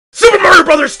Mario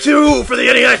Brothers 2 for the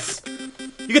NES.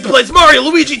 You get to play as Mario,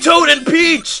 Luigi, Toad, and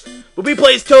Peach. But we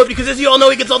play as Toad because, as you all know,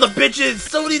 he gets all the bitches.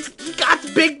 So he got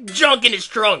big junk in his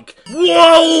trunk.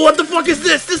 Whoa, what the fuck is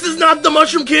this? This is not the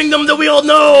Mushroom Kingdom that we all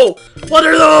know. What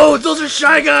are those? Those are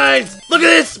Shy Guys. Look at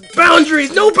this.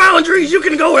 Boundaries. No boundaries. You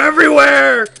can go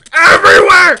everywhere.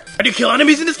 Everywhere. How do you kill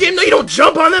enemies in this game? No, you don't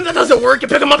jump on them. That doesn't work. You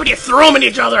pick them up and you throw them at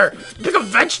each other. You pick up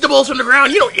vegetables from the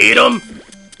ground. You don't eat them.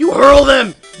 You hurl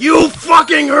them. You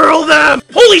fucking hurl them!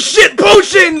 Holy shit,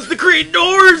 potions! To create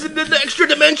doors and then the extra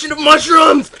dimension of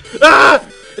mushrooms! Ah!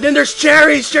 And then there's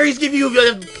cherries. Cherries give you,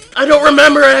 I don't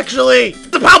remember actually.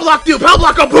 The power block do? Power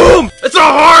block, a boom! It's a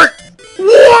heart!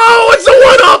 Whoa, it's a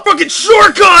one-up fucking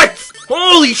shortcut!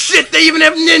 Holy shit, they even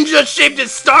have ninjas shaped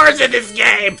as stars in this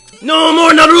game! No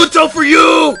more Naruto for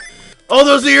you! All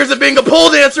those years of being a pole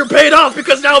dancer paid off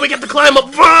because now we get to climb up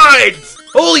vines!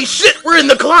 Holy shit, we're in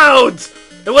the clouds!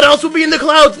 And what else would be in the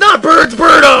clouds? Not birds,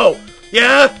 Birdo!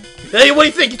 Yeah? Hey, what do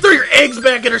you think? You throw your eggs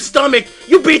back in her stomach,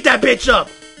 you beat that bitch up!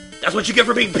 That's what you get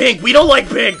for being pink. We don't like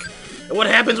pink! And what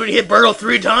happens when you hit Birdo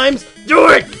 3 times? Do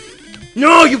it!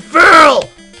 No, you fell!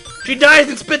 She dies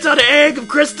and spits out an egg of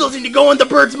crystals and you go in the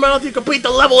bird's mouth, you complete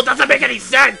the level, it doesn't make any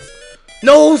sense!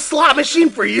 No slot machine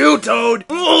for you, Toad!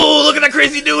 Oh, look at that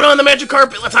crazy dude on the magic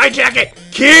carpet, let's hijack it!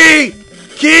 Key!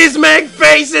 Keys make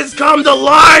faces come to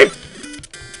life!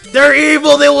 They're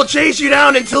evil, they will chase you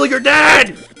down until you're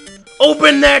dead!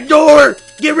 Open that door!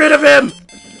 Get rid of him!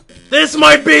 This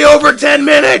might be over 10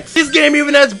 minutes! This game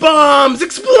even has bombs!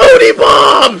 Explodey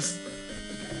bombs!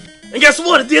 And guess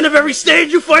what? At the end of every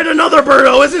stage, you fight another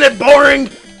Birdo! Isn't it boring?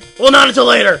 Well, not until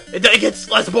later. It gets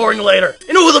less boring later.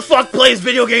 And who the fuck plays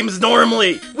video games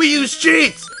normally? We use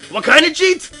cheats! What kind of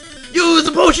cheats? Use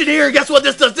a potion here, guess what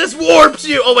this does? This warps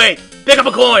you! Oh wait, pick up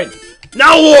a coin!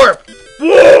 Now warp!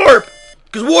 Warp!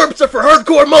 Because warps are for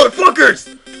hardcore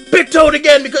motherfuckers! Pick Toad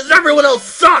again because everyone else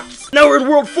sucks! Now we're in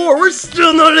World 4, we're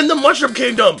still not in the Mushroom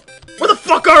Kingdom! Where the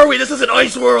fuck are we? This is an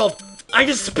ice world! I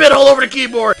just spit all over the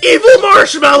keyboard! Evil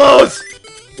marshmallows!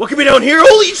 What can be down here?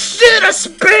 Holy shit, a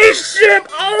spaceship!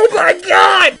 Oh my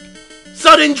god!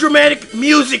 Sudden dramatic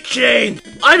music change!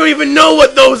 I don't even know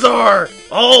what those are!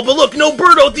 Oh, but look, no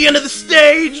Birdo at the end of the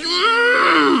stage!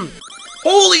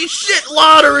 Holy shit,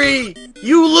 lottery!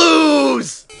 You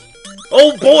lose!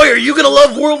 Oh boy, are you gonna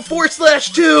love World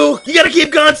 4/2? You gotta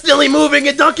keep constantly moving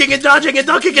and ducking and dodging and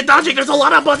ducking and dodging. There's a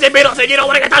lot of buzzing middles and you don't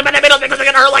want to get done by the middles because they're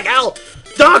gonna hurt like hell.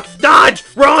 Duck, dodge,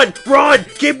 run, run,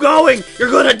 keep going. You're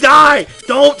gonna die.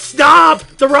 Don't stop.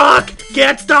 The rock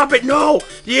can't stop it. No.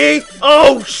 Yee.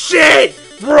 Oh shit.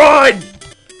 Run.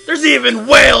 There's even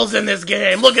whales in this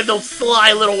game. Look at those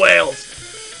sly little whales.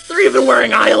 They're even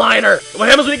wearing eyeliner. What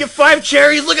happens when you get 5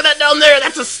 cherries? Look at that down there.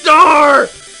 That's a star.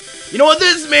 You know what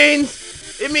this means?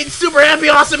 It means super happy,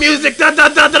 awesome music. Oh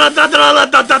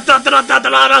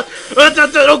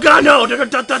god, no.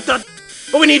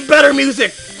 But we need better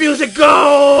music. Music,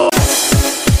 go!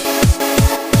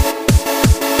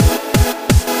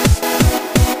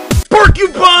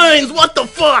 Porcupines! What the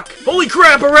fuck? Holy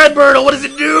crap, a red bird. What does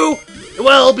it do?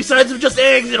 Well, besides just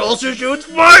eggs, it also shoots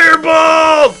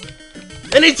fireballs!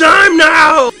 Anytime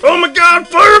now! Oh my god,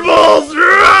 fireballs!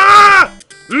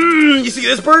 You see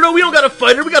this Birdo? We don't gotta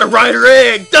fight her, we gotta ride her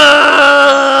egg!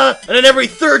 Duh! And in every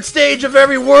 3rd stage of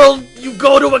every world, you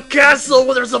go to a castle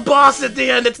where there's a boss at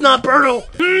the end. It's not Birdo.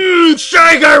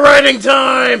 Shy Guy riding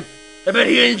time! I bet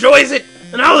he enjoys it.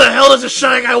 And how the hell does a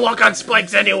Shy Guy walk on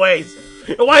spikes anyways?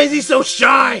 And why is he so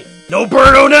shy? No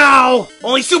Birdo now!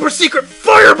 Only super secret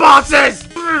fire bosses!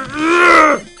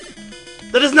 That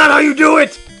is not how you do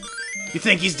it! You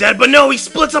think he's dead, but no, he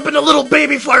splits up into little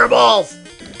baby fireballs!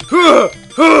 Whoa,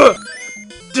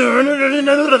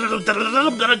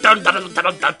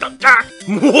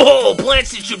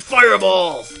 plants that shoot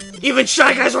fireballs! Even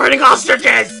Shy Guys riding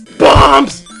ostriches!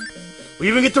 Bombs! We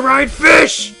even get to ride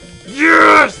fish!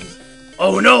 Yes!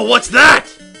 Oh no, what's that?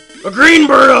 A green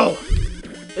Birdo!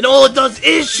 And all it does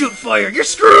is shoot fire! You're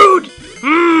screwed!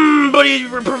 But he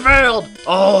prevailed!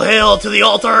 All hail to the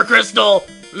altar crystal!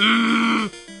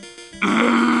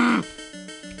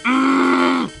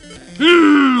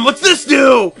 What's this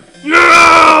do?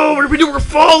 No! What do we do? We're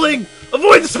falling!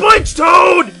 Avoid the spikes,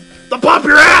 Toad! They'll pop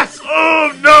your ass!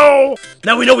 Oh no!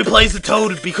 Now we know he plays the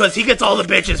Toad because he gets all the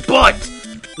bitches, but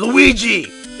Luigi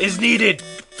is needed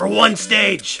for one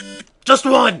stage. Just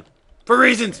one. For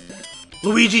reasons.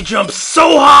 Luigi jumps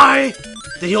so high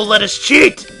that he'll let us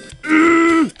cheat.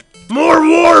 More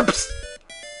warps!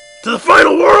 To the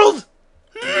final world?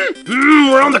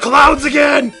 We're on the clouds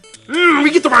again! We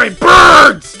get to ride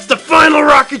birds! It's the final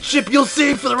rocket ship you'll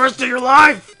see for the rest of your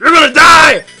life! You're gonna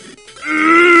die!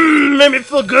 Made me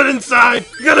feel good inside!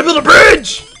 You gotta build a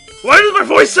bridge! Why is my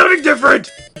voice sounding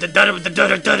different?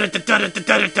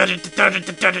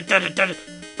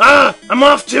 Ah, I'm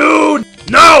off tune!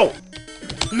 No!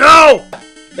 No!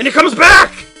 And it comes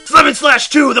back!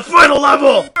 7/2, the final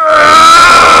level!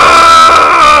 Ah!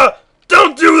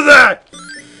 Don't do that!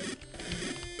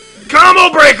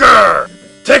 Combo breaker!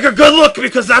 Take a good look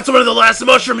because that's one of the last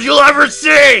mushrooms you'll ever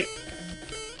see!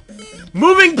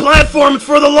 Moving platforms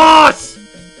for the loss!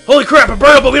 Holy crap, a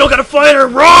Birdo, but we don't got a fighter!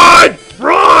 Run!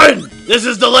 Run! This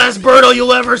is the last Birdo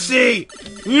you'll ever see!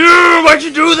 No, why'd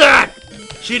you do that?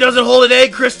 She doesn't hold an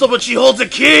egg crystal, but she holds a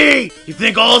key! You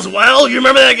think all's well? You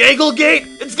remember that ankle gate?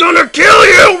 It's gonna kill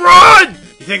you! Run!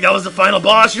 You think that was the final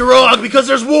boss? You're wrong, because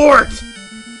there's Wart!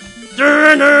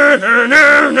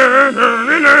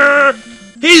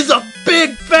 He's a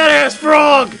big fat-ass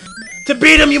frog! To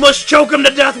beat him, you must choke him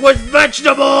to death with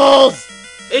vegetables!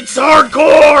 It's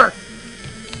hardcore!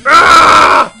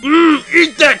 Ah!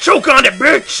 Eat that! Choke on it,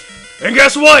 bitch! And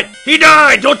guess what? He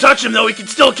died! Don't touch him, though. He can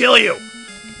still kill you.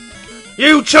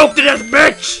 You choked to death,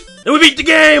 bitch! And we beat the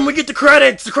game! We get the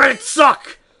credits! The credits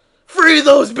suck! Free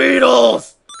those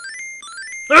beetles!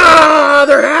 Ah!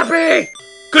 They're happy!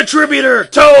 Contributor,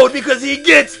 Toad, because he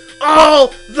gets all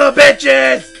the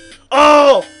bitches!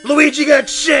 Oh! Luigi got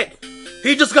shit!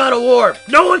 He just got a warp.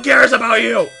 No one cares about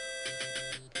you!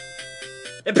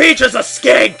 And Peach is a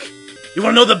skank! You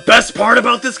wanna know the best part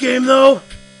about this game, though?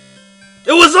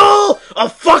 It was all a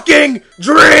fucking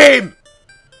dream!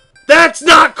 That's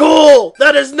not cool!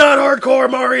 That is not hardcore,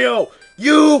 Mario!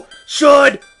 You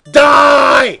should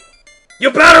die!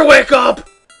 You better wake up!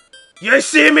 You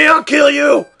see me, I'll kill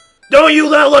you! Don't you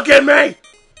let look at me!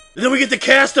 And then we get the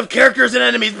cast of characters and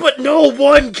enemies, but no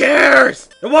one cares!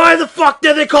 And why the fuck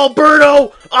did they call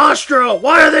Birdo Astro?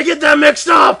 Why did they get that mixed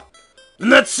up?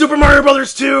 And that's Super Mario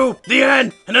Bros. 2, the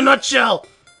end, in a nutshell.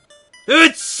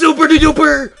 It's super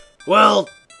duper, well,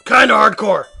 kinda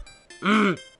hardcore.